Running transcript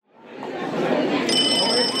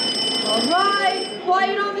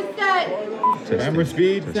Camera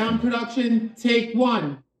speed. Sound production, take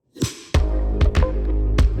one.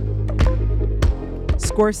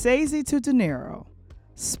 Scorese to Deniro,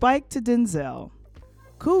 Spike to Denzel,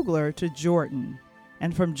 Coogler to Jordan,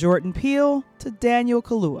 and from Jordan Peele to Daniel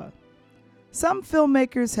Kaluuya. Some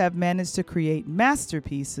filmmakers have managed to create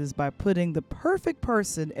masterpieces by putting the perfect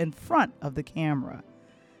person in front of the camera.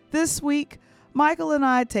 This week, Michael and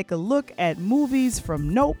I take a look at movies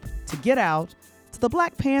from Nope to Get Out to the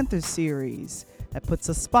Black Panther series that puts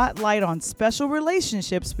a spotlight on special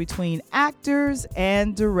relationships between actors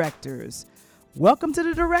and directors. Welcome to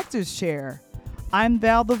the Director's Chair. I'm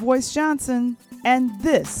Val the Voice Johnson, and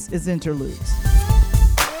this is Interludes.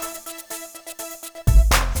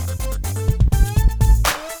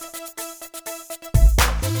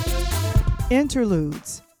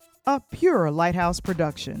 Interludes, a pure Lighthouse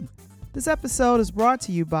production. This episode is brought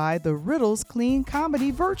to you by the Riddles Clean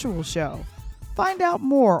Comedy Virtual Show. Find out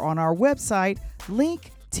more on our website,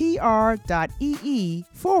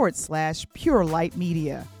 linktr.ee/Pure Light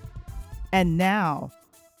Media. And now,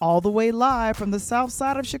 all the way live from the south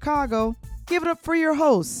side of Chicago, give it up for your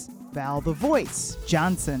host, Val the Voice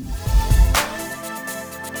Johnson.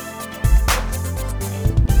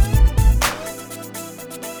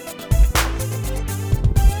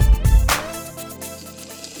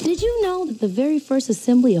 Did you know that the very first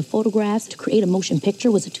assembly of photographs to create a motion picture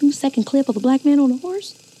was a 2-second clip of a black man on a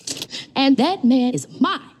horse? And that man is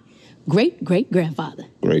my great-great-grandfather.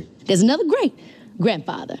 Great. There's another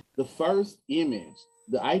great-grandfather. The first image,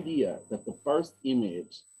 the idea that the first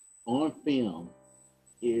image on film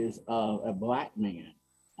is of a black man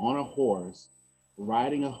on a horse,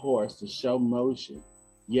 riding a horse to show motion,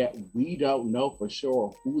 yet we don't know for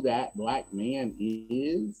sure who that black man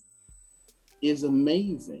is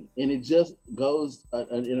amazing. And it just goes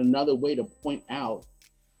in another way to point out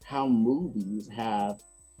how movies have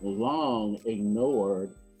long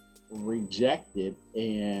ignored, rejected,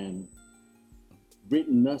 and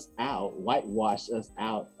written us out, whitewashed us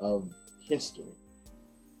out of history.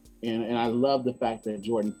 And I love the fact that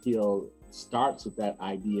Jordan Peele starts with that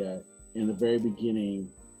idea in the very beginning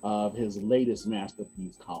of his latest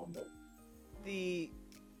masterpiece called Nope. The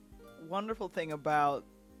wonderful thing about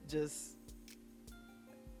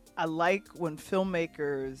I like when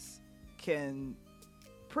filmmakers can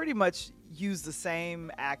pretty much use the same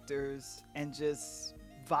actors and just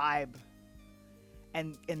vibe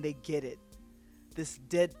and they get it. This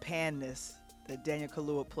deadpanness that Daniel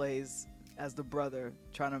Kaluuya plays as the brother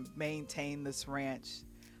trying to maintain this ranch.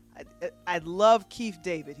 I love Keith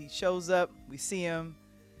David. He shows up, we see him.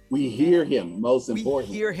 We hear him most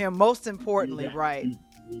importantly. Right.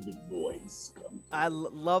 The voice. I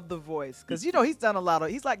love the voice because he's done a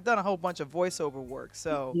whole bunch of voiceover work.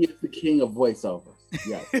 So he is the king of voiceovers.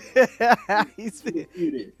 Yes. He's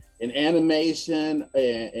in animation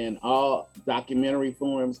and all documentary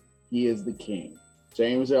forms. He is the king.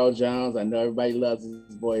 James Earl Jones. I know everybody loves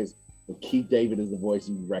his voice, but Keith David is the voice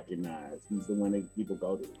you recognize. He's the one that people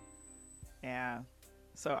go to. Yeah.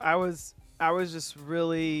 So I was just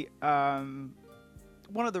really one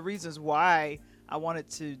of the reasons why I wanted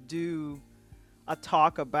to do a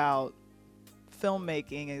talk about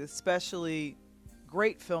filmmaking, and especially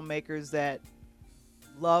great filmmakers that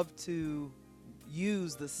love to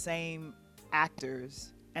use the same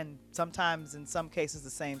actors and sometimes, in some cases, the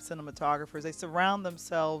same cinematographers. They surround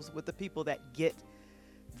themselves with the people that get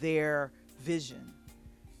their vision.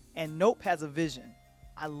 And Nope has a vision.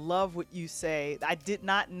 I love what you say. I did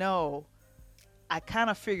not know. I kind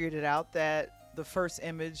of figured it out that the first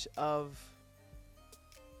image of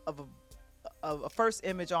a first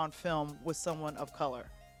image on film was someone of color.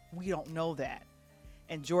 We don't know that.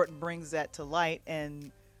 And Jordan brings that to light.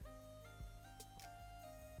 And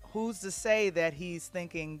who's to say that he's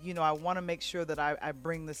thinking, I want to make sure that I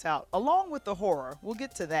bring this out along with the horror. We'll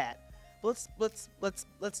get to that. Let's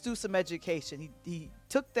do some education. He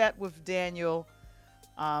took that with Daniel,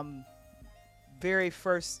 very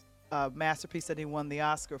first masterpiece that he won the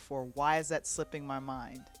Oscar for. Why is that slipping my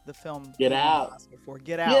mind? The film Get Out.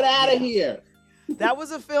 Get Out. Get out of here. That was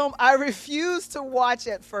a film I refused to watch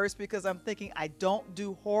at first because I'm thinking I don't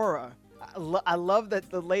do horror. I love that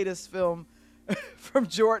the latest film from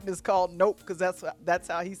Jordan is called Nope, because that's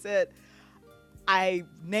how he said. I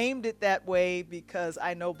named it that way because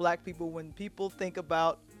I know black people, when people think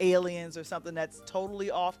about aliens or something that's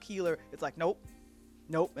totally off keeler, it's like nope.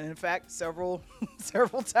 And in fact, several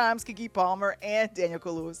times Keke Palmer and Daniel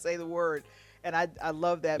Kaluuya say the word. And I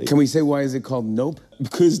love that. Can we say why is it called Nope?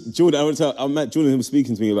 Because Jordan, I met Jordan, he was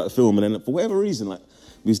speaking to me about the film, and then for whatever reason, we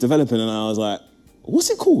was developing, and I was like,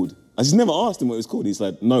 what's it called? I just never asked him what it was called. He's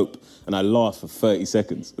like, nope. And I laughed for 30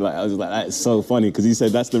 seconds. Like, I was like, that is so funny, because he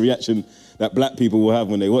said that's the reaction that black people will have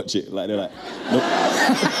when they watch it. Like, they're like, nope.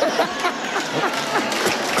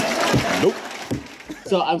 Nope.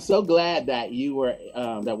 So I'm so glad that you were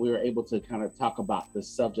that we were able to kind of talk about this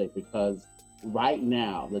subject, because right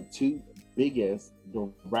now the two biggest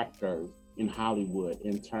directors in Hollywood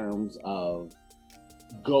in terms of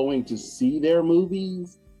going to see their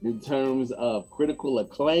movies, in terms of critical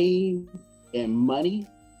acclaim and money,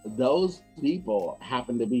 those people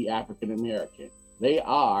happen to be African American. They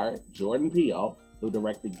are Jordan Peele, who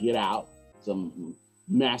directed Get Out, some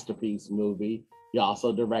masterpiece movie. He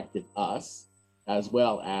also directed Us, as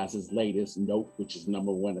well as his latest Nope, which is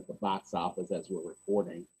 #1 at the box office as we're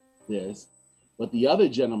recording this. But the other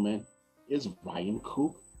gentleman is Ryan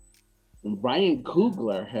Coogler. And Ryan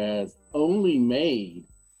Coogler has only made,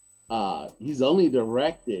 he's only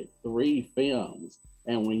directed 3 films.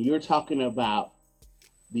 And when you're talking about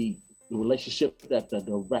the relationship that the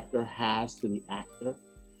director has to the actor,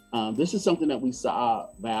 this is something that we saw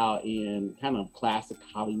about in kind of classic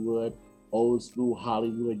Hollywood, old school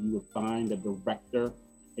Hollywood. You would find a director,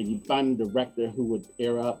 and you'd find a director who would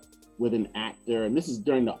pair up with an actor. And this is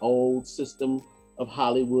during the old system of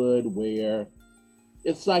Hollywood, where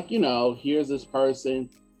it's like, you know, here's this person,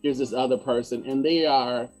 here's this other person, and they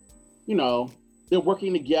are, you know, they're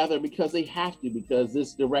working together because they have to, because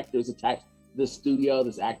this director is attached to this studio,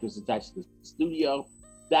 this actor is attached to the studio.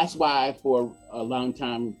 That's why for a long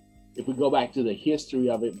time, if we go back to the history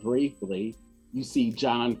of it briefly, you see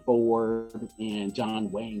John Ford and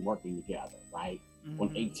John Wayne working together, right? Mm-hmm.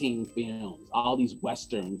 On 18 films, all these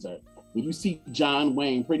Westerns are, when you see John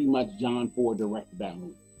Wayne, pretty much John Ford directed that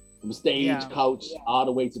movie. From Stagecoach all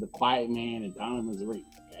the way to The Quiet Man and Donna Missouri,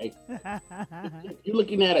 okay? If you're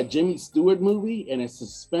looking at a Jimmy Stewart movie and a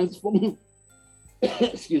suspenseful,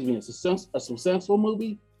 excuse me, a suspenseful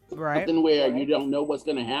movie, right? Something where you don't know what's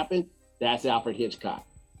gonna happen, that's Alfred Hitchcock.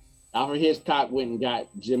 Alfred Hitchcock went and got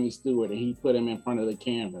Jimmy Stewart and he put him in front of the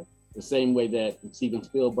camera, the same way that Steven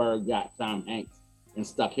Spielberg got Tom Hanks and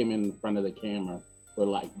stuck him in front of the camera for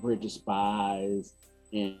like Bridge of Spies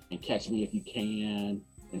and Catch Me If You Can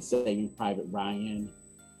and Saving Private Ryan.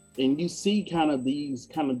 And you see kind of these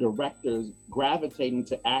kind of directors gravitating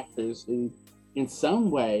to actors who, in some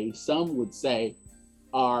way, some would say,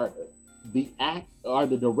 are the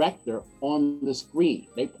director on the screen.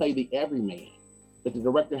 They play the everyman. But the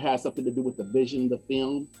director has something to do with the vision of the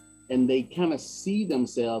film, and they kind of see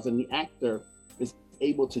themselves, and the actor is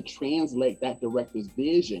able to translate that director's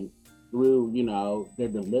vision through, you know, their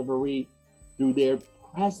delivery, through their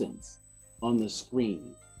presence on the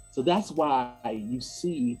screen. So that's why you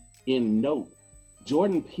see in Nope,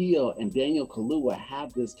 Jordan Peele and Daniel Kaluuya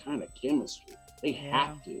have this kind of chemistry. They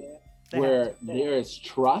have to, where there is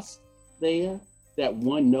trust there, that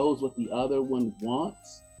one knows what the other one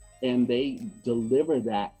wants, and they deliver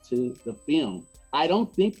that to the film. I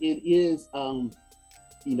don't think it is,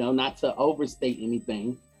 you know, not to overstate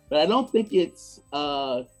anything, but I don't think it's,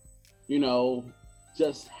 you know,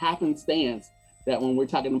 just happenstance that when we're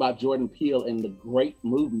talking about Jordan Peele and the great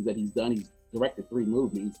movies that he's done, he's directed 3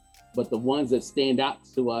 movies, but the ones that stand out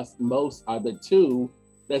to us most are the 2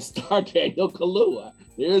 that star Daniel Kaluuya.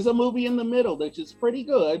 There's a movie in the middle that's just pretty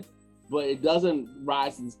good, but it doesn't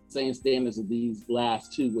rise to the same standards of these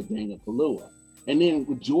last 2 with Daniel Kaluuya. And then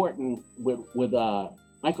with Jordan, with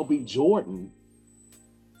Michael B. Jordan,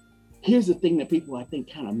 here's the thing that people, I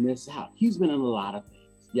think, kind of miss out. He's been in a lot of things.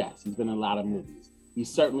 Yes, he's been in a lot of movies. He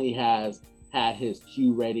certainly has had his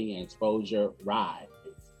Q rating and exposure rise.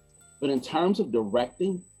 But in terms of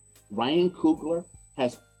directing, Ryan Coogler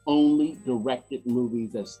has only directed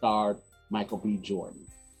movies that starred Michael B. Jordan.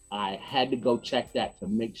 I had to go check that to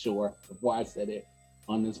make sure before I said it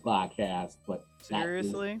on this podcast, but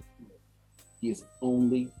seriously, he has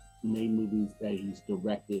only made movies that he's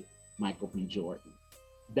directed Michael B. Jordan.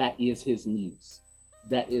 That is his muse.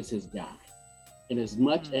 That is his guy. And as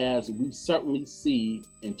much as we certainly see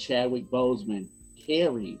in Chadwick Boseman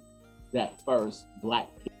carry that first Black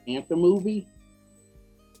Panther movie,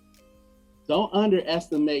 don't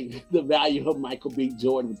underestimate the value of Michael B.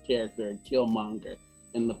 Jordan's character in Killmonger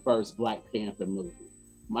in the first Black Panther movie.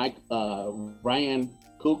 Ryan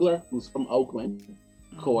Coogler, who's from Oakland,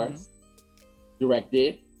 of course,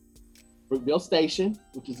 directed Fruitvale Station,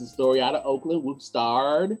 which is a story out of Oakland, which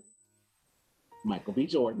starred Michael B.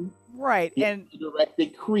 Jordan. Right. He and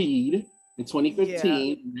directed Creed in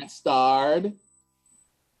 2015, and that starred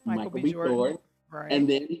Michael B. Jordan. Right. And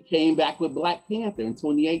then he came back with Black Panther in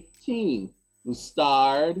 2018, who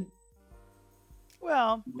starred.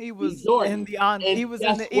 Well, he was Jordan. in the on. And He was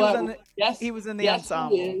in the. He was in the. Yes, he was in the yes,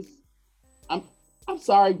 ensemble. He is. I'm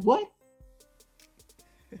sorry, what?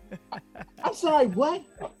 I'm sorry, what?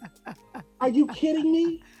 Are you kidding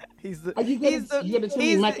me? Are you gonna tell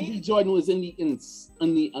me Michael B. Jordan was in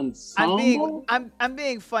the ensemble? I'm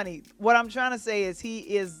being funny. What I'm trying to say is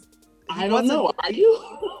he I don't know. Are you?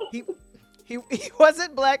 He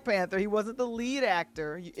wasn't Black Panther. He wasn't the lead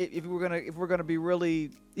actor. If we're gonna be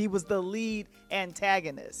really, he was the lead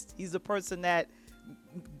antagonist. He's the person that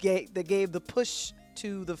gave the push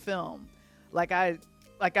to the film. I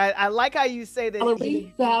like how you say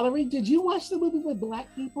that. Valerie, did you watch the movie with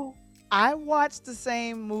black people? I watched the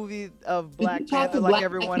same movie of Black Panther like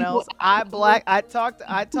everyone else. I talked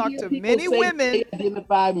to many women. They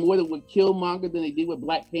identified more with Killmonger than they did with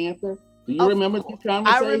Black Panther. Do you remember these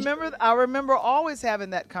conversations? I remember always having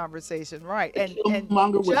that conversation, right? And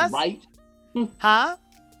Killmonger was right. Huh?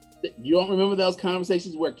 You don't remember those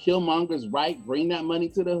conversations where Killmonger's right? Bring that money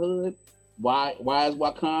to the hood. Why is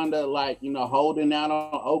Wakanda holding out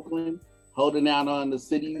on Oakland, holding out on the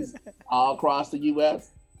cities all across the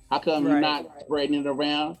U.S.? How come you're not spreading it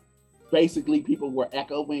around? Basically, people were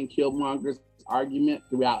echoing Killmonger's argument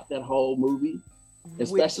throughout that whole movie,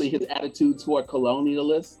 especially his attitude toward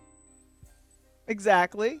colonialists.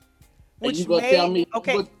 Exactly. And you gonna tell me?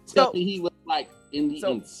 Tell me he was in the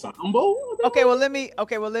ensemble? Okay, well let me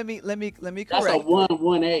correct. That's a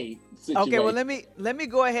 1A situation. Okay, well let me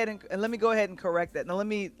go ahead and correct that. Now let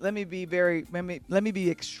me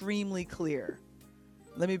be extremely clear.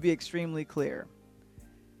 Let me be extremely clear.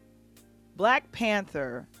 Black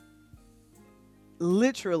Panther,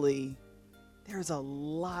 literally, there's a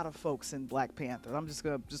lot of folks in Black Panther. I'm just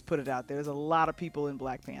gonna put it out there. There's a lot of people in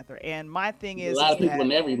Black Panther, and my thing is, a lot of people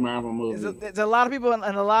in every Marvel movie. There's a lot of people in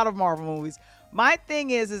a lot of Marvel movies. My thing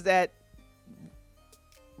is that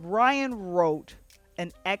Ryan wrote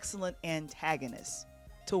an excellent antagonist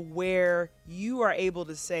to where you are able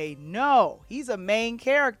to say, no, he's a main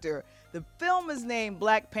character. The film is named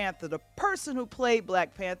Black Panther. The person who played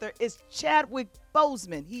Black Panther is Chadwick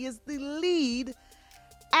Boseman. He is the lead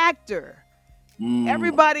actor.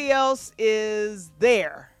 Everybody else is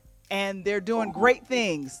there, and they're doing great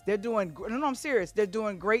things. I'm serious. They're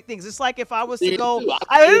doing great things. It's like if I was to go,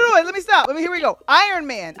 let me stop. Here we go. Iron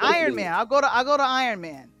Man. I'll go to Iron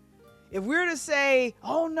Man. If we were to say,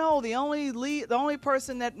 oh no, the only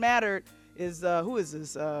person that mattered is who is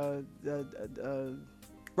this?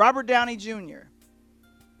 Robert Downey Jr.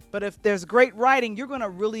 But if there's great writing, you're going to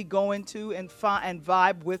really go into and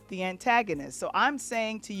vibe with the antagonist. So I'm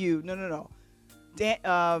saying to you, no.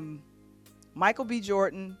 Michael B.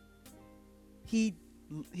 Jordan, he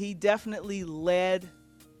definitely led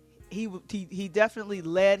he definitely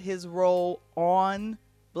led his role on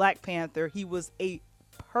Black Panther. He was a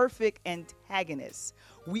perfect antagonist.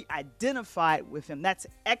 We identified with him. That's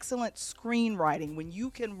excellent screenwriting. When you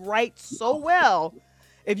can write so well,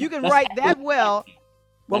 if you can write that well,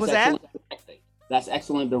 what was that? That's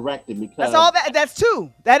excellent directing because that's all that's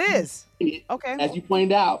two. That is. Okay. As you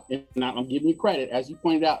pointed out, and I'm giving you credit, as you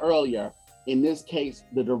pointed out earlier, in this case,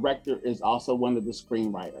 the director is also one of the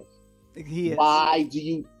screenwriters. He is. Why do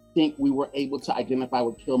you think we were able to identify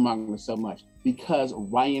with Killmonger so much? Because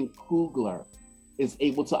Ryan Coogler is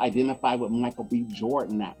able to identify with Michael B.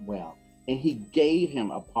 Jordan that well. And he gave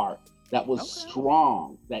him a part that was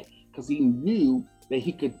strong, because he knew that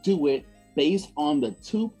he could do it based on the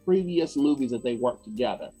two previous movies that they worked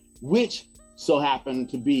together, which so happened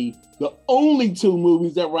to be the only two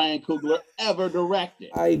movies that Ryan Coogler ever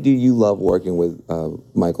directed. Why do you love working with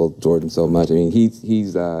Michael Jordan so much? I mean, he was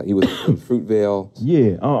in Fruitvale.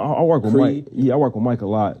 Yeah, I work with Mike. Yeah, I work with Mike a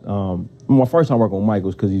lot. My first time working with Mike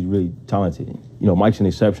was because he's really talented. You know, Mike's an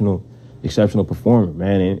exceptional performer,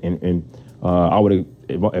 man, and I would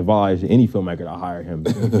advise any filmmaker to hire him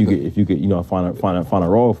if you could, find a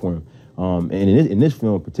role for him. And in this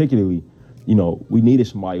film particularly, we needed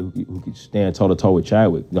somebody who could stand toe to toe with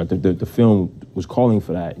Chadwick. Like the film was calling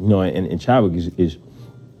for that, and Chadwick is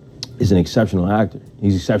an exceptional actor.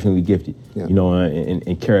 He's exceptionally gifted,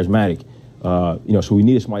 and charismatic. So we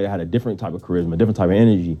needed somebody that had a different type of charisma, a different type of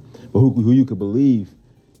energy, but who you could believe,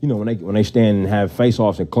 when they stand and have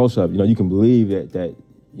face-offs and close-up, you can believe that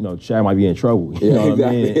Chad might be in trouble. You know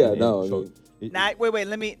exactly. What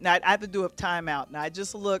I mean? Now, I have to do a timeout. Now, I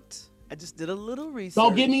just did a little research.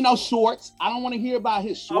 Don't give me no shorts. I don't want to hear about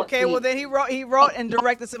his shorts. Okay, well then he wrote and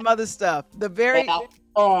directed some other stuff. I don't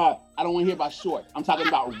want to hear about shorts. I'm talking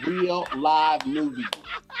about real live movies.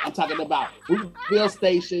 I'm talking about Fruitvale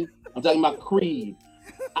Station. I'm talking about Creed.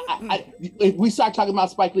 If we start talking about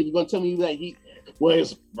Spike Lee, you're gonna tell me that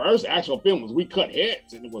his first actual film was We Cut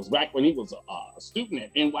Heads, and it was back when he was a student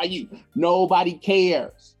at NYU. Nobody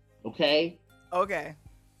cares. Okay. Okay.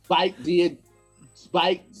 Spike did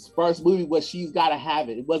Spike's first movie was She's Gotta Have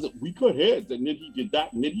It. It wasn't we cut heads and then he did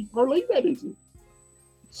that and then he parlayed that into.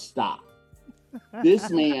 Stop. This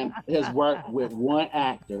man has worked with one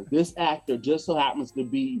actor. This actor just so happens to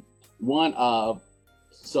be one of,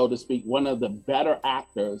 so to speak, one of the better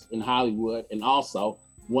actors in Hollywood, and also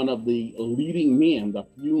one of the leading men, the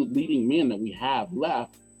few leading men that we have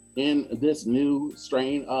left in this new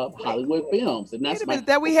strain of Hollywood films. And that's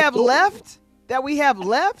that we have left? That we have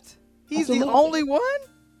left? He's Absolutely. the only one?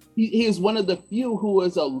 He is one of the few who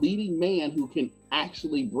is a leading man who can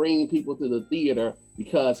actually bring people to the theater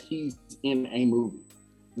because he's in a movie.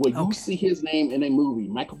 When you see his name in a movie,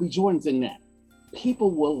 Michael B. Jordan's in that,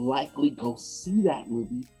 people will likely go see that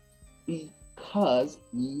movie because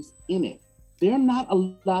he's in it. There are not a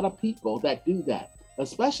lot of people that do that,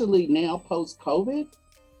 especially now post-COVID.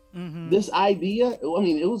 This idea, I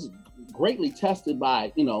mean, it was greatly tested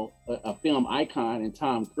by, a film icon in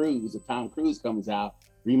Tom Cruise. If Tom Cruise comes out,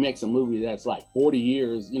 remakes a movie that's like 40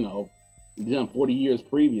 years, done 40 years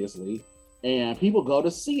previously, and people go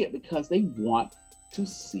to see it because they want to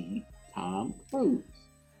see Tom Cruise.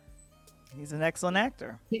 He's an excellent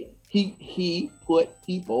actor. He put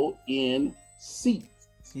people in seats,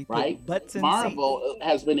 right? Butts in Marvel seats.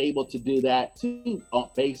 has been able to do that too,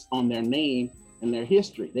 based on their name and their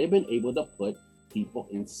history. They've been able to put people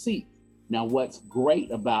in seats. Now, what's great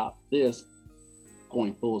about this,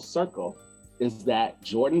 going full circle, is that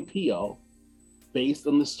Jordan Peele, based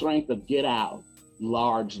on the strength of Get Out,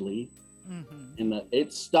 largely, and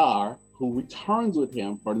its star, who returns with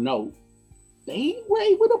him for Note, they were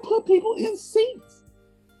able to put people in seats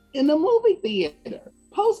in the movie theater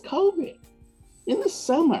post-COVID in the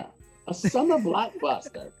summer, a summer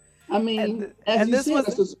blockbuster. I mean, as you said,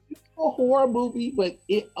 it's a horror movie, but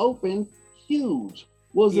it opened huge.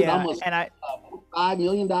 Was it almost $5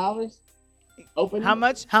 million? Opening?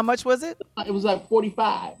 How much was it? It was like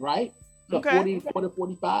 45, right? So okay. 40,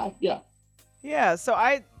 45, yeah. Yeah, so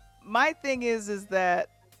my thing is that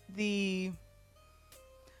I'm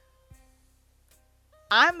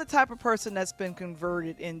the type of person that's been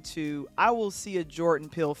converted into, I will see a Jordan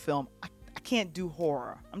Peele film. I can't do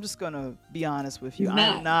horror. I'm just gonna be honest with you.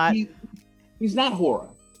 He's not horror.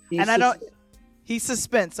 He's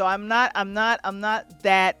suspense. So I'm not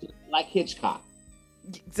that like Hitchcock.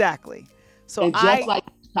 Exactly. So and just like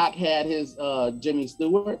Hitchcock had his Jimmy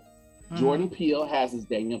Stewart, Jordan Peele has his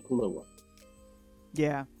Daniel Kaluuya.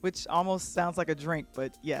 Yeah, which almost sounds like a drink,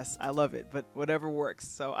 but yes, I love it. But whatever works.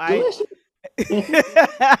 So delicious.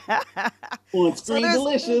 On screen,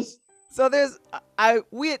 delicious. So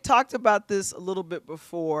we had talked about this a little bit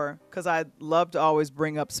before because I love to always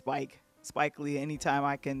bring up Spike Lee anytime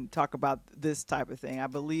I can talk about this type of thing. I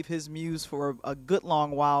believe his muse for a good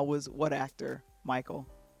long while was what actor, Michael?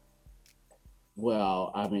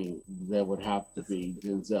 Well, I mean, there would have to be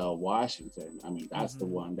Denzel Washington. I mean, that's the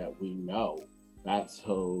one that we know. That's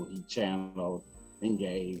who he channeled and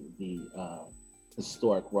gave the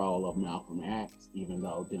historic role of Malcolm X, even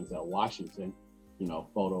though Denzel Washington,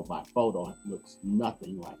 photo by photo, looks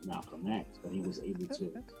nothing like Malcolm X, but he was able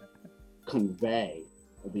to convey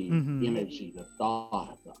the energy, the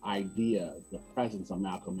thought, the idea, the presence of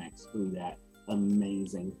Malcolm X through that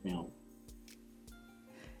amazing film.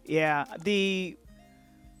 Yeah, there's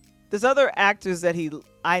other actors that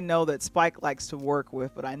I know that Spike likes to work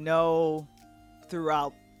with, but I know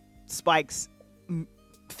throughout Spike's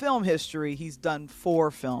film history, he's done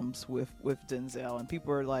 4 films with Denzel, and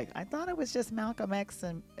people are like, I thought it was just Malcolm X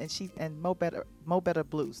and Mo Better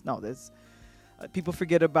Blues. No, there's people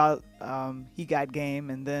forget about He Got Game,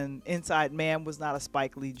 and then Inside Man was not a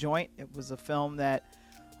Spike Lee joint. It was a film that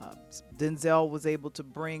Denzel was able to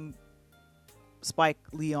bring Spike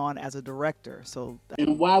Lee on as a director. So,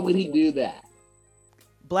 and why would he do that?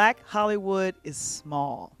 Black Hollywood is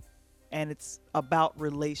small, and it's about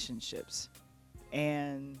relationships,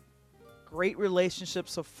 and great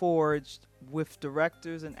relationships are forged with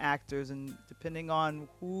directors and actors, and depending on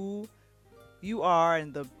who you are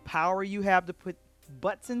and the power you have to put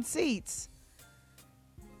butts in seats,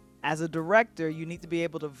 as a director, you need to be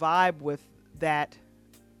able to vibe with that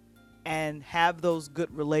and have those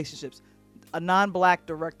good relationships. A non-black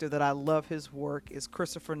director that I love his work is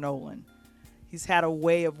Christopher Nolan. He's had a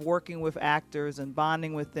way of working with actors and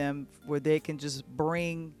bonding with them where they can just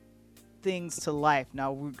bring things to life.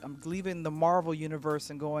 Now, I'm leaving the Marvel universe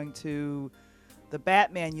and going to the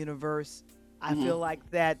Batman universe. I feel like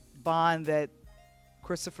that bond that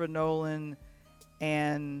Christopher Nolan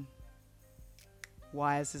and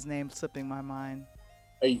why is his name slipping my mind?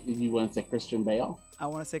 You want to say Christian Bale? I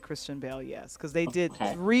want to say Christian Bale, yes, because they did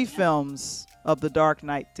 3 films of The Dark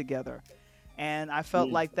Knight together, and I felt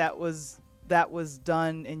like that was that was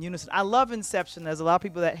done in unison. I love Inception. There's a lot of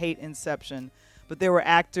people that hate Inception, but there were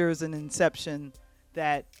actors in Inception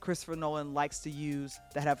that Christopher Nolan likes to use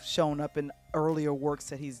that have shown up in earlier works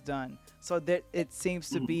that he's done. So that it seems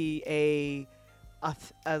to be a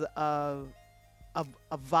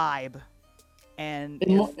vibe, and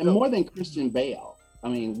more than Christian Bale. I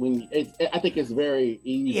mean, I think it's very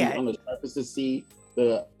easy on the surface to see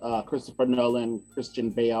the Christopher Nolan, Christian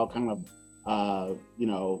Bale kind of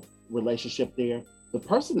relationship there. The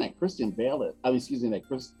person that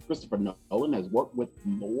Christopher Nolan has worked with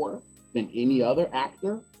more than any other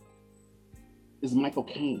actor is Michael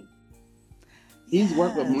Caine. He's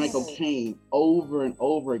worked with Michael Caine over and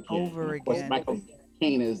over again. Of course, Michael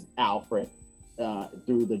Caine is Alfred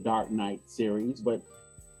through the Dark Knight series, but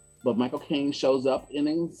Michael Caine shows up in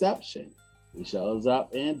Inception. He shows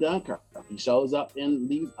up in Dunkirk. He shows up in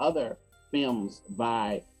these other films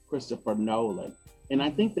by Christopher Nolan. And I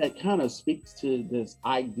think that kind of speaks to this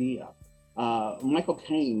idea. Michael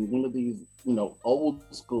Caine, one of these, old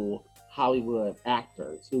school Hollywood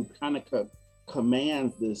actors who kind of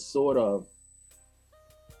commands this sort of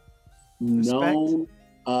known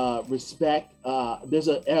respect. There's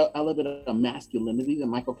an element of masculinity that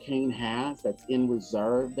Michael Caine has that's in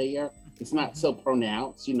reserve there. It's not so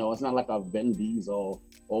pronounced, it's not like a Vin Diesel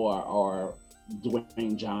or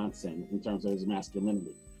Dwayne Johnson in terms of his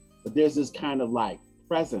masculinity. But there's this kind of like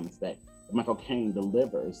presence that Michael Caine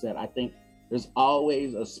delivers that I think there's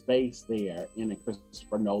always a space there in a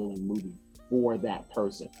Christopher Nolan movie for that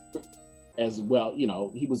person. As well,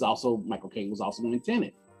 Michael Caine was also in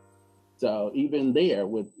Tenet. So even there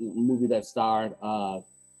with a movie that starred,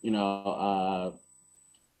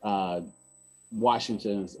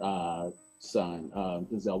 Washington's son,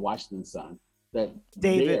 Denzel Washington's son, that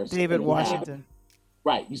David Washington.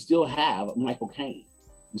 Right, you still have Michael Caine.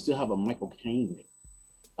 You still have a Michael Caine there.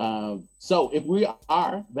 So if we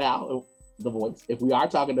are, Val, the voice, if we are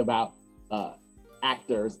talking about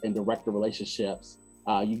actors and director relationships,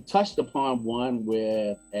 you touched upon one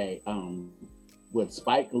with with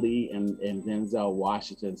Spike Lee and Denzel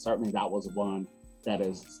Washington. Certainly that was one that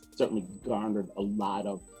has certainly garnered a lot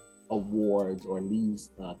of awards, or at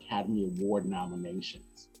least Academy Award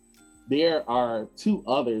nominations. There are two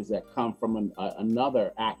others that come from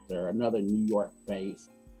another actor, another New York-based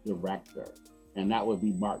director, and that would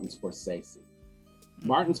be Martin Scorsese.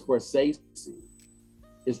 Martin Scorsese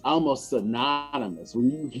is almost synonymous.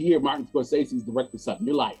 When you hear Martin Scorsese's director something,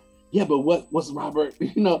 you're like, yeah, but what's Robert De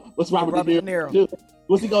Niro do?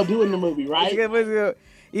 What's he gonna do in the movie, right?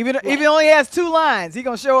 Even if he only has 2 lines, he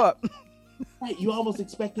gonna show up. Right, you almost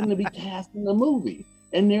expect him to be cast in the movie.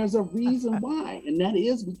 And there's a reason why, and that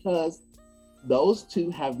is because those two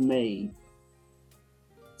have made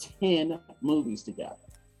 10 movies together.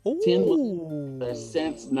 Ooh. 10 movies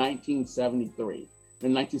since 1973.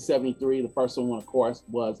 In 1973, the first one, of course,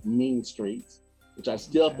 was Mean Streets, which I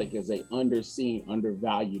still think is a underseen,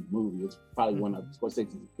 undervalued movie. It's probably one of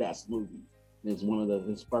Scorsese's best movies. It's one of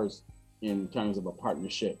his first in terms of a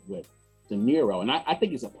partnership with Deniro, and I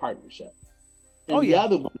think it's a partnership. And the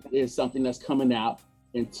other one is something that's coming out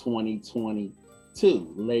in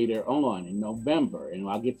 2022, later on in November. And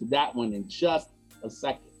I'll get to that one in just a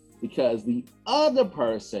second, because the other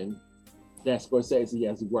person that Scorsese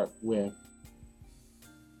has worked with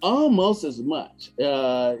almost as much,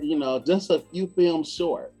 just a few films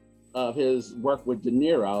short of his work with De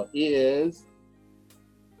Niro, is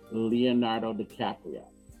Leonardo DiCaprio.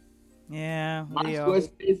 Yeah, Leo.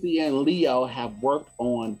 Scorsese and Leo have worked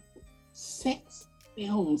on 6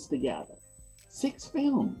 films together. 6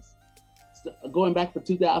 films. Going back to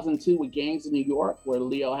 2002 with Gangs in New York, where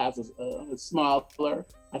Leo has a smaller, part.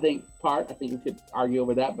 I think we could argue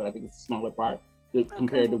over that, but I think it's a smaller part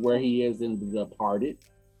compared to where he is in The Departed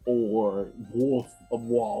or Wolf of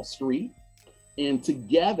Wall Street. And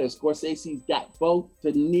together, Scorsese's got both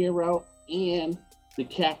De Niro and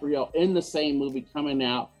DiCaprio in the same movie coming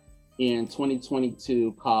out in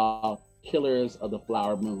 2022 called Killers of the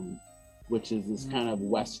Flower Moon, which is this kind of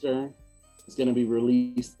Western. It's going to be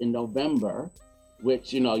released in November,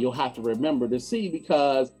 which, you'll have to remember to see,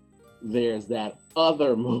 because there's that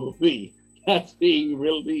other movie that's being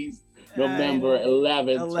released November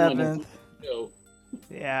 11th. 2022.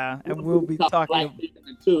 Yeah, and we'll be talking Black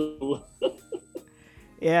Panther 2.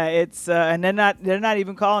 Yeah, it's and they're not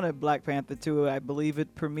even calling it Black Panther 2. I believe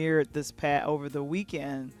it premiered over the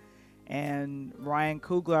weekend. And Ryan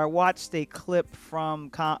Coogler, I watched a clip from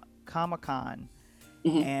Comic-Con,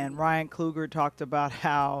 and Ryan Coogler talked about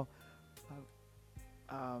how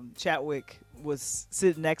Chadwick was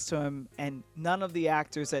sitting next to him, and none of the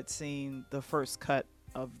actors had seen the first cut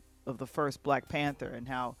of the first Black Panther, and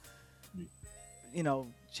how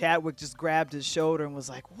Chadwick just grabbed his shoulder and was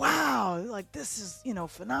like, "Wow, like this is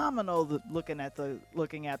phenomenal." Looking at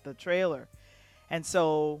the trailer, and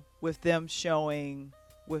so with them showing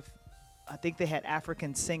I think they had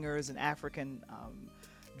African singers and African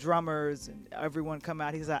drummers and everyone come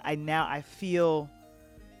out. He's like, I feel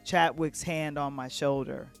Chadwick's hand on my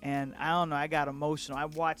shoulder, and I don't know, I got emotional. I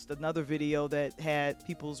watched another video that had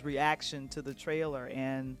people's reaction to the trailer,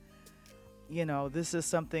 and this is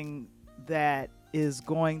something that is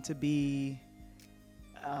going to be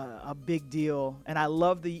a big deal. And I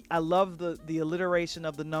love the alliteration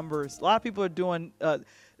of the numbers. A lot of people are doing a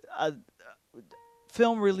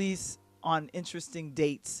film release on interesting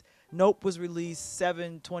dates. Nope was released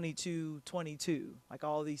 7/22/22. Like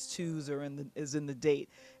all these twos is in the date.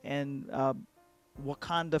 And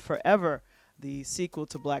Wakanda Forever, the sequel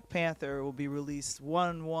to Black Panther, will be released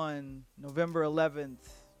November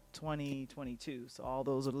 11th, 2022. So all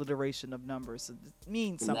those alliteration of numbers, so it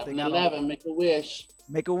means something. 11, make a wish.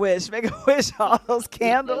 Make a wish. All those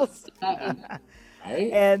candles.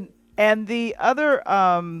 Right? And the other,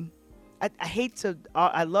 I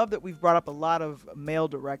love that we've brought up a lot of male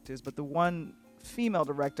directors, but the one female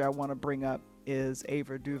director I want to bring up is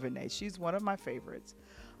Ava DuVernay. She's one of my favorites.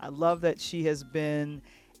 I love that she has been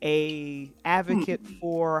a advocate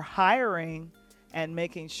for hiring and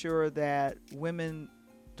making sure that women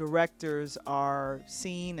directors are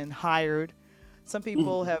seen and hired. Some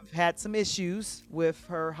people have had some issues with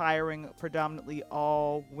her hiring predominantly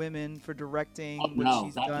all women for directing what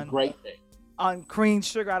she's done. A great thing. On Queen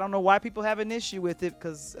Sugar. I don't know why people have an issue with it,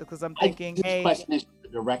 because I'm thinking, I just question if she's a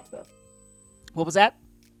director. What was that?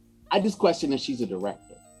 I just question if she's a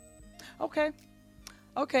director. Okay.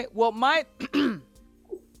 Well, my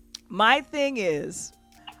my thing is,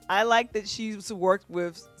 I like that she's worked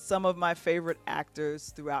with some of my favorite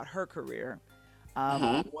actors throughout her career.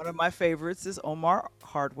 One of my favorites is Omar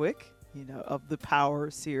Hardwick, of the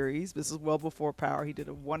Power series. This is well before Power. He did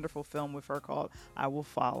a wonderful film with her called I Will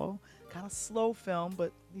Follow. Kind of slow film,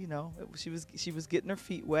 but she was getting her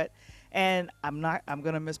feet wet. And I'm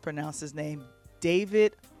gonna mispronounce his name,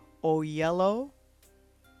 David Oyelowo.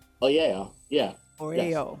 Oh yeah.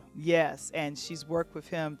 Oyelowo, yes. And she's worked with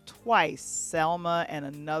him twice, Selma and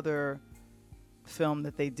another film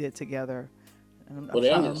that they did together.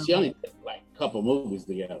 She only did like a couple movies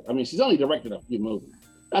together. I mean, she's only directed a few movies.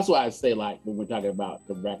 That's why I say, like, when we're talking about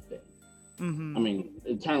directing. I mean,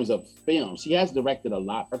 in terms of film, she has directed a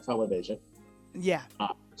lot for television. Yeah.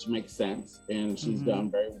 Which makes sense. And she's done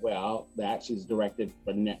very well. She's directed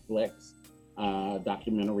for Netflix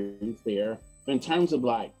documentaries there. But in terms of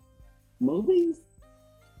like movies,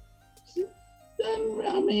 she's done,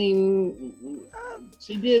 I mean,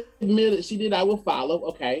 she did I Will Follow.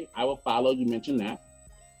 Okay, I Will Follow, you mentioned that.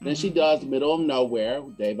 Then she does Middle of Nowhere.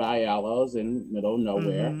 Dave Aiello's in Middle of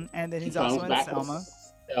Nowhere. And then he's also in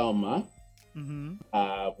Selma.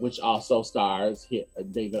 Which also stars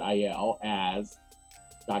David Aiello as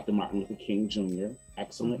Dr. Martin Luther King Jr.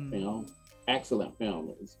 Excellent film. It's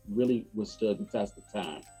really withstood the test of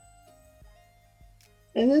time.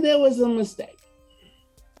 And then there was a mistake.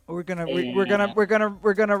 We're gonna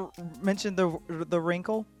mention the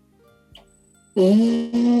wrinkle.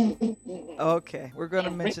 Okay, we're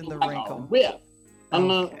gonna mention the wrinkle.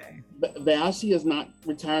 She has not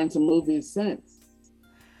returned to movies since.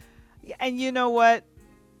 And you know what?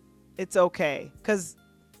 It's okay, because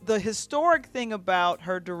the historic thing about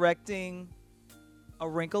her directing A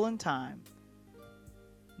Wrinkle in Time,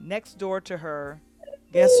 next door to her,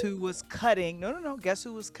 guess who was cutting? Guess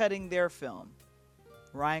who was cutting their film?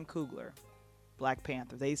 Ryan Coogler, Black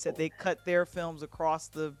Panther. They said they cut their films across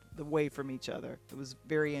the way from each other. It was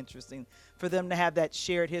very interesting for them to have that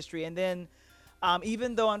shared history. And then,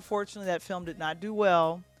 even though unfortunately that film did not do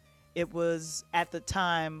well, it was at the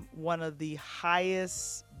time one of the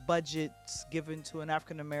highest budgets given to an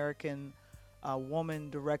African-American woman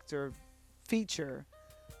director feature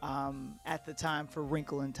at the time for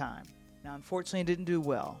Wrinkle in Time. Now, unfortunately, it didn't do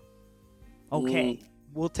well. Okay.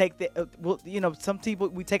 We'll take some people,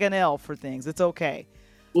 we take an L for things. It's okay.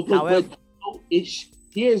 However,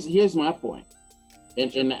 here's my point.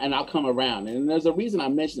 And I'll come around. And there's a reason I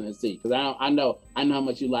mentioned this to you, because I know how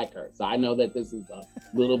much you like her. So I know that this is a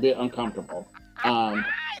little bit uncomfortable.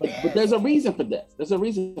 But there's a reason for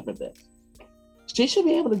this. She should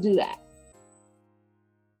be able to do that.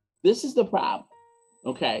 This is the problem.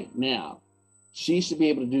 Okay, now, she should be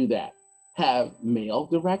able to do that. Have male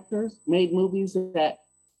directors made movies that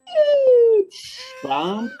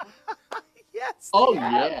bombed? Yes. Oh,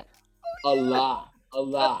 yeah. A lot.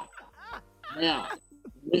 Now,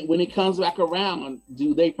 when it comes back around,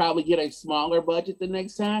 do they probably get a smaller budget the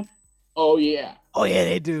next time? Oh yeah. Oh yeah,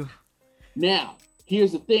 they do. Now,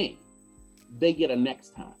 here's the thing. They get a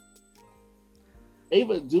next time.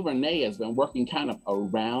 Ava DuVernay has been working kind of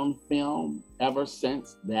around film ever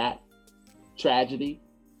since that tragedy,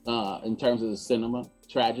 in terms of the cinema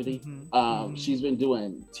tragedy. She's been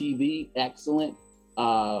doing TV, excellent.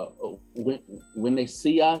 When They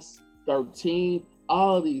See Us, 13,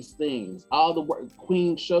 all of these things, all the work,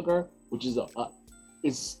 Queen Sugar, which is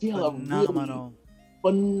is still phenomenal.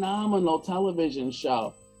 a really phenomenal television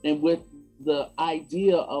show. And with the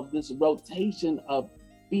idea of this rotation of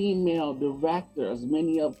female directors,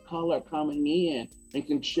 many of color coming in and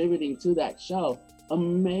contributing to that show,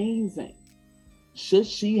 amazing. Should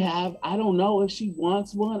she have, I don't know if she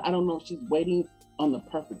wants one. I don't know if she's waiting on the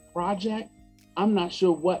perfect project. I'm not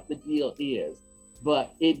sure what the deal is,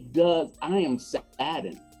 but it does, I am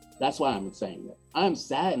saddened. That's why I'm saying that. I'm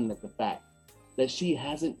saddened at the fact that she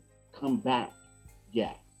hasn't come back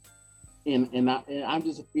yet. And I'm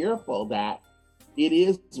just fearful that it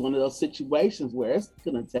is one of those situations where it's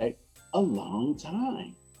gonna take a long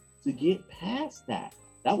time to get past that.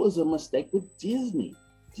 That was a mistake with Disney.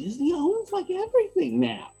 Disney owns like everything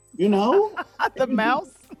now, you know? The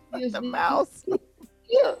mouse. The mouse.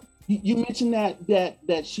 Yeah. You mentioned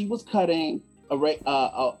that she was cutting a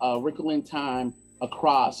Wrinkle in Time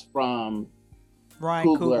across from Ryan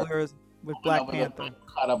Coogler with Black Panther.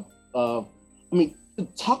 Cut of, I mean,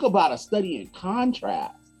 talk about a study in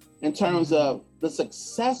contrast in terms of the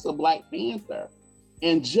success of Black Panther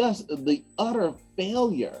and just the utter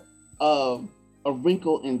failure of A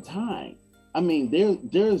Wrinkle in Time. I mean,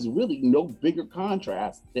 there's really no bigger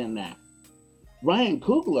contrast than that. Ryan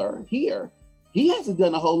Coogler here, he hasn't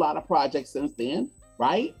done a whole lot of projects since then,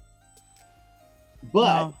 right?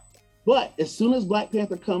 But as soon as Black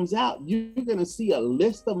Panther comes out, you're gonna see a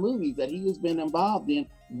list of movies that he has been involved in,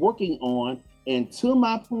 working on. And to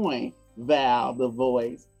my point, Val, the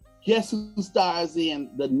voice, guess who stars in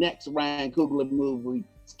the next Ryan Coogler movie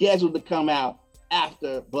scheduled to come out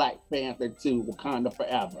after Black Panther 2, Wakanda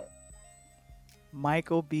Forever?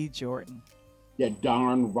 Michael B. Jordan. You're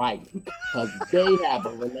darn right, because they have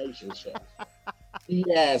a relationship. He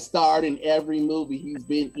has starred in every movie he's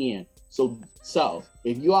been in. So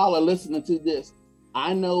if you all are listening to this,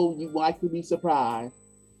 I know you like to be surprised,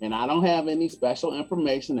 and I don't have any special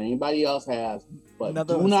information that anybody else has, but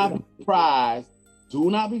do not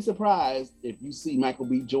be surprised if you see Michael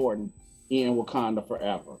B. Jordan in Wakanda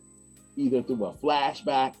Forever, either through a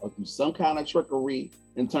flashback or through some kind of trickery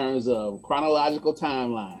in terms of chronological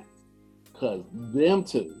timelines, because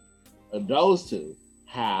those two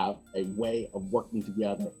have a way of working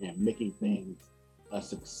together and making things a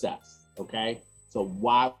success, okay? So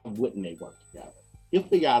why wouldn't they work together? He'll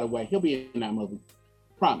figure out a way. He'll be in that movie.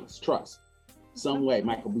 Promise, trust. Some way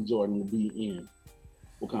Michael B. Jordan will be in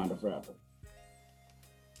Wakanda Forever.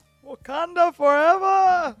 Wakanda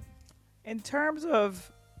Forever! In terms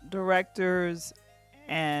of directors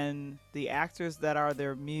and the actors that are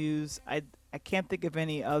their muse, I can't think of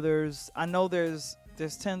any others. I know there's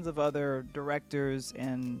tons of other directors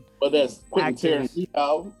and there's Quentin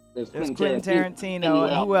Tarantino. There's Quentin Tarantino,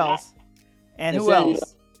 and who else? And who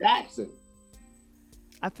else? Jackson.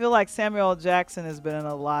 I feel like Samuel L. Jackson has been in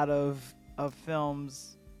a lot of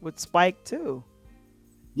films with Spike too.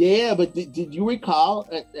 Yeah, but did you recall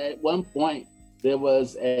at one point they were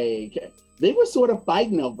sort of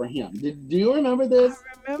fighting over him? Do you remember this?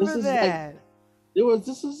 I remember that.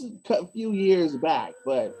 This was a few years back,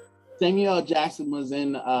 but Samuel L. Jackson was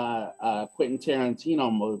in a Quentin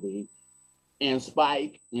Tarantino movie, and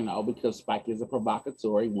Spike, because Spike is a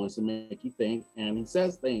provocateur, he wants to make you think, and he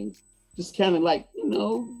says things just kind of like,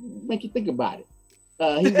 make you think about it.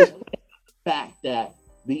 He was the fact that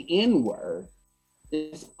the N-word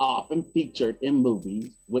is often featured in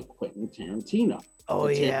movies with Quentin Tarantino. Oh,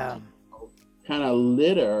 yeah. Kind of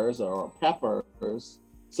litters or peppers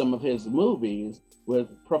some of his movies with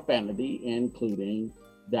profanity, including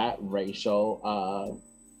that racial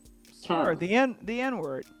term. Sure, the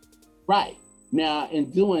N-word. Right. Now,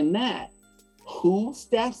 in doing that, who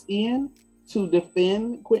steps in to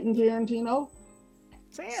defend Quentin Tarantino?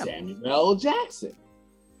 Samuel L. Jackson.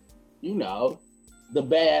 The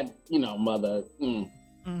bad, mother.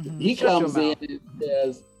 He comes in and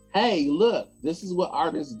says, hey, look, this is what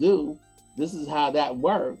artists do. This is how that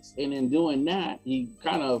works. And in doing that, he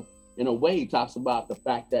kind of, in a way, talks about the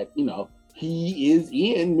fact that, he is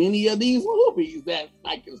in many of these movies that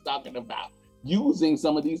Mike is talking about, using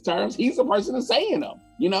some of these terms. He's the person that's saying them,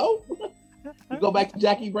 You go back to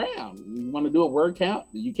Jackie Brown. You want to do a word count?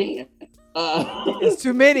 You can. It's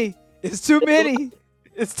too many. It's too many.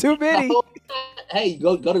 It's too many. Hey,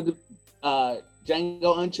 go to the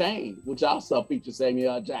Django Unchained, which also features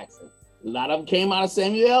Samuel L. Jackson. A lot of them came out of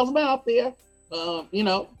Samuel L.'s mouth there.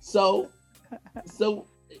 So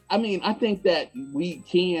I mean, I think that we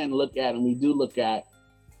can look at, and we do look at,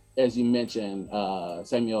 as you mentioned,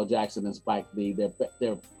 Samuel L. Jackson and Spike Lee.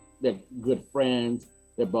 They're good friends.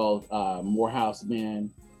 They're both Morehouse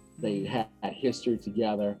men. They had history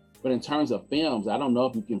together. But in terms of films, I don't know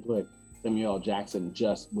if you can put Samuel L. Jackson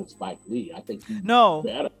just with Spike Lee. I think he's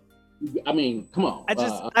better. I mean, come on.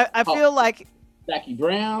 I feel like Jackie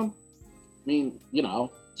Brown. I mean,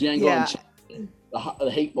 Django Unchained,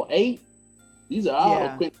 the Hateful Eight. These are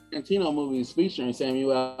all Quentin Tarantino movies featuring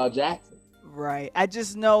Samuel L. Jackson. Right. I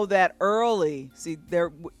just know that early,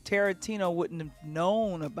 Tarantino wouldn't have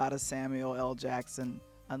known about a Samuel L. Jackson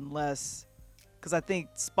unless, because I think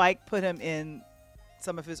Spike put him in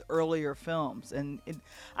some of his earlier films. And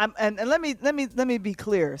let me be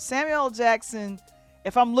clear. Samuel L. Jackson,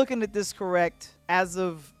 if I'm looking at this correct, as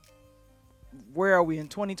of where are we in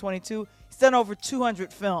 2022? He's done over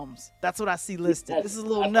 200 films. That's what I see listed. This is a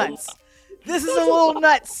little nuts. This is a little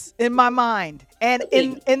nuts in my mind. And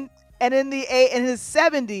in his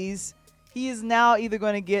 70s, he is now either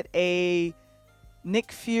going to get a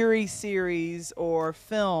Nick Fury series or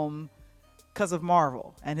film because of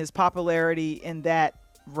Marvel and his popularity in that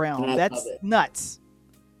realm. That's nuts.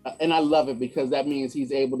 And I love it because that means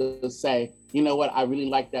he's able to say, you know what, I really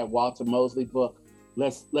like that Walter Mosley book.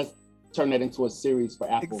 Let's turn that into a series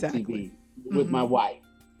for Apple TV with my wife.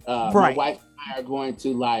 My wife and I are going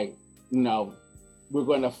to we're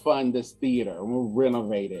going to fund this theater and we'll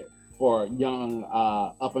renovate it for young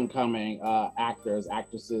up and coming actors,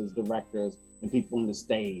 actresses, directors, and people on the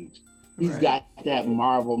stage. He's got that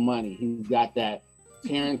Marvel money. He's got that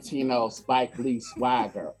Tarantino, Spike Lee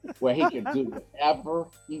swagger where he can do whatever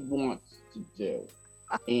he wants to do.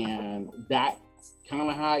 And that's kind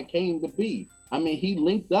of how it came to be. I mean, he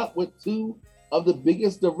linked up with two of the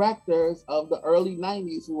biggest directors of the early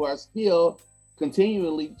 90s who are still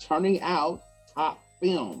continually churning out top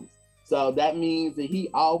films. So that means that he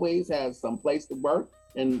always has some place to work.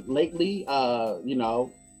 And lately,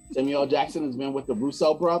 Samuel L. Jackson has been with the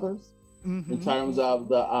Russo brothers. In terms of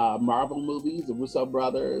the Marvel movies. The Russo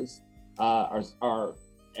brothers are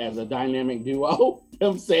as a dynamic duo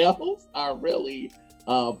themselves, are really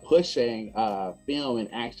pushing film and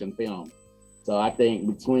action film. So I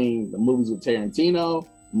think between the movies with Tarantino,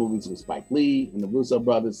 movies with Spike Lee, and the Russo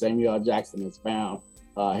brothers, Samuel L. Jackson has found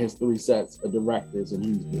his three sets of directors, and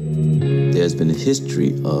he's good. There's been a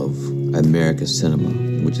history of American cinema,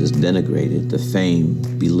 which has denigrated,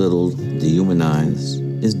 defamed, belittled, dehumanized.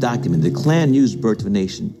 It's documented. The Klan used Birth of a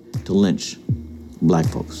Nation to lynch black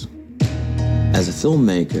folks. As a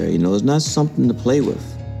filmmaker, it's not something to play with.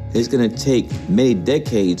 It's going to take many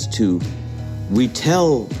decades to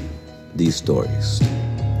retell these stories.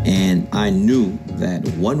 And I knew that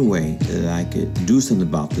one way that I could do something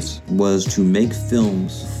about this was to make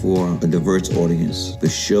films for a diverse audience, to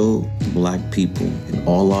show black people in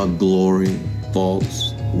all our glory,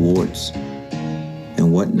 faults, warts,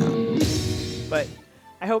 and whatnot. But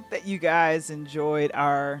I hope that you guys enjoyed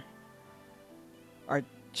our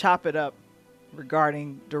chop it up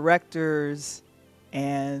regarding directors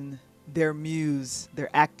and their muse, their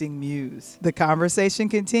acting muse. The conversation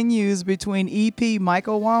continues between EP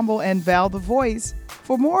Michael Wamble and Val the Voice.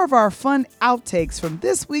 For more of our fun outtakes from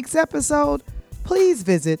this week's episode, please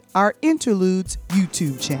visit our Interludes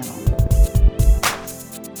YouTube channel.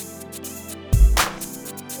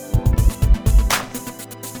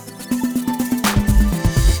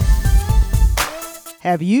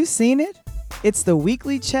 Have you seen it? It's the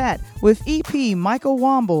weekly chat with EP Michael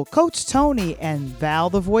Wamble, Coach Tony, and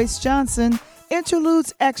Val the Voice Johnson.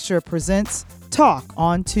 Interludes Extra presents Talk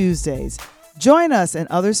on Tuesdays. Join us and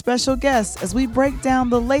other special guests as we break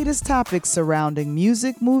down the latest topics surrounding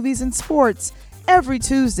music, movies, and sports every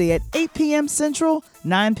Tuesday at 8 p.m. Central,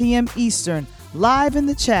 9 p.m. Eastern, live in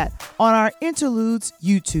the chat on our Interludes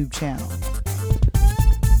YouTube channel.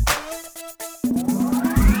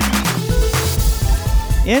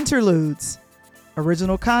 Interludes.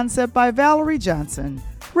 Original concept by Valerie Johnson.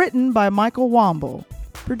 Written by Michael Wamble.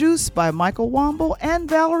 Produced by Michael Wamble and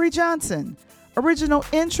Valerie Johnson. Original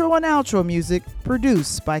intro and outro music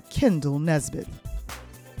produced by Kendall Nesbitt.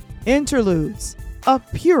 Interludes, a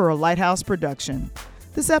pure Lighthouse production.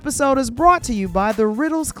 This episode is brought to you by the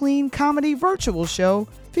Riddles Clean Comedy Virtual Show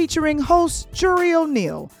featuring hosts Jury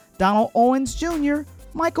O'Neill, Donald Owens Jr.,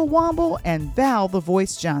 Michael Wamble, and Val the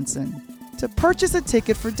Voice Johnson. To purchase a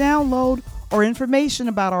ticket for download or information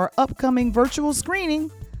about our upcoming virtual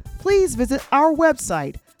screening, please visit our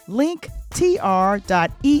website,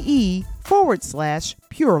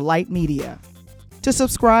 linktr.ee/Pure Light Media. To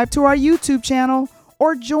subscribe to our YouTube channel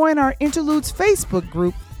or join our Interludes Facebook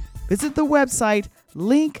group, visit the website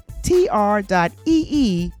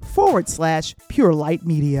linktr.ee/Pure Light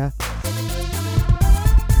Media.